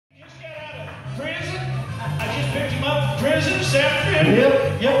picked him up from prison this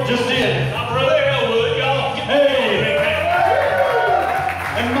afternoon. Yep, just did. My brother Elwood, y'all get Hey!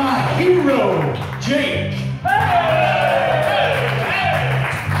 And my hero, Jake.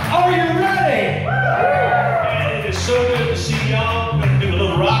 Are you ready? And it is so good to see y'all. We're going to do a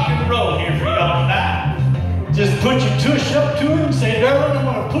little rock and roll here for y'all tonight. Just put your tush up to him and say, Darrin, I'm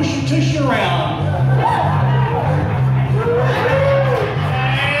going to push your tush around.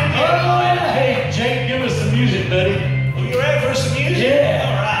 Hey, Jake, give us some music, buddy. Are you ready for some music? Yeah.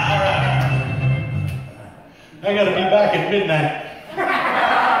 All right. I got to be back at midnight.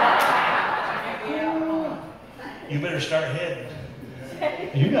 You better start heading.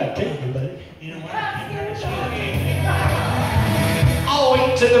 You got to take me, buddy. You know what?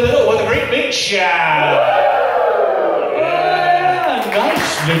 Oh, to the middle with a great big shout. Yeah,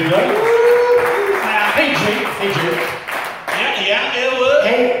 nice, big buddy. Hey, Jake. Yeah, Elwood.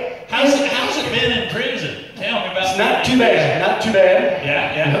 Hey. How's it been in prison? Tell me about it. Not too bad.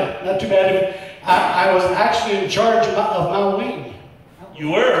 Yeah. Not too bad. I was actually in charge of my wing.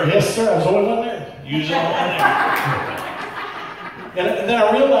 You were? Yes, sir. I was the only one there. You was the only one there. And then I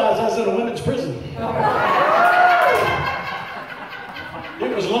realized I was in a women's prison.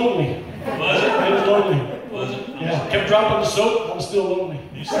 It was lonely. Was it? It was lonely. Was it? Yeah. Kept dropping the soap. I'm still lonely.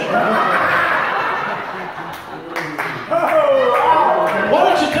 You said Why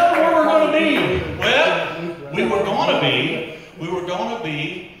don't you tell me where we're going to be? Well, we were going to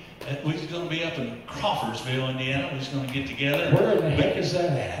be up in Crawfordsville, Indiana. We was going to get together. Where in the heck is that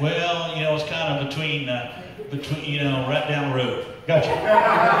at? Well, it's kind of between, right down the road. Gotcha.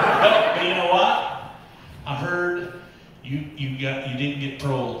 But you know what? I heard you didn't get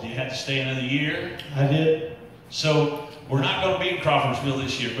paroled. You had to stay another year. I did. So we're not going to be in Crawfordsville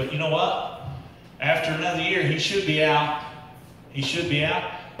this year. But you know what? After another year, he should be out.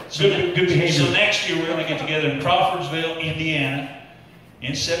 So Good behavior. So next year we're going to get together in Crawfordsville, Indiana,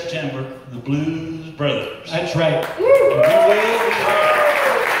 in September. The Blues Brothers. That's right.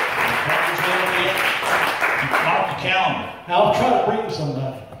 Mark the calendar. I'll try to bring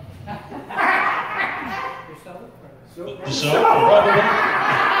somebody. The soap?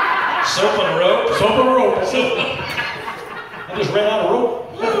 Soap and a rope? Soap and a rope. I just ran out of rope.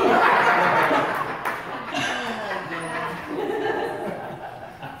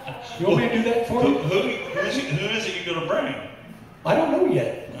 You want me to do that for you? Who is it you're going to bring? I don't know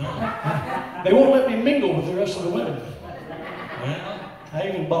yet. They won't let me mingle with the rest of the women. Well, I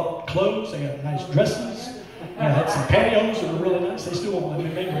even bought clothes. I got nice dresses. I had some pantyhose that were really nice. They still won't let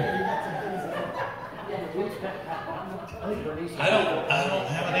me mingle. I don't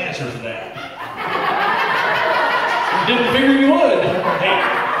have an answer for that. Didn't figure you would. Hey,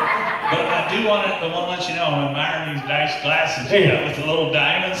 but I do want to let you know I'm admiring these nice glasses with the little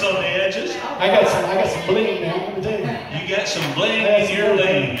diamonds on the edges. I got some bling now. Let me tell you. You got some bling in your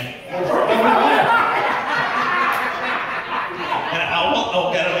bling. And I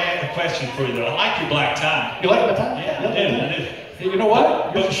got a question for you though. I like your black tie. You like my tie? Yeah, I do. Hey, you know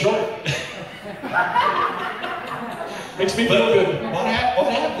what? You're short. Makes me feel good. What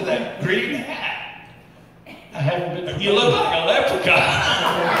happened to that green hat? I haven't been. You look like a leprechaun.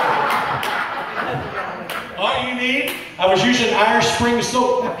 All you need? I was using Irish Spring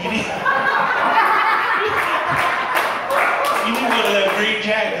soap. You need one of them green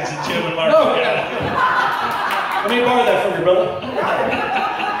jackets that Jim and Mark got. Let me borrow that from you, brother.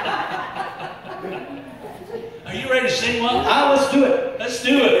 Are you ready to sing one? Let's do it. Let's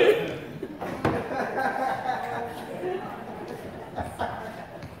do it.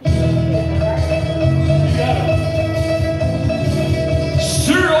 You got it.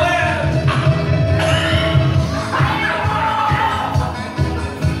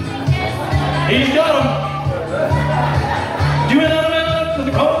 He's got him. Do another for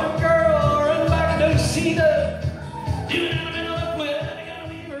the coach.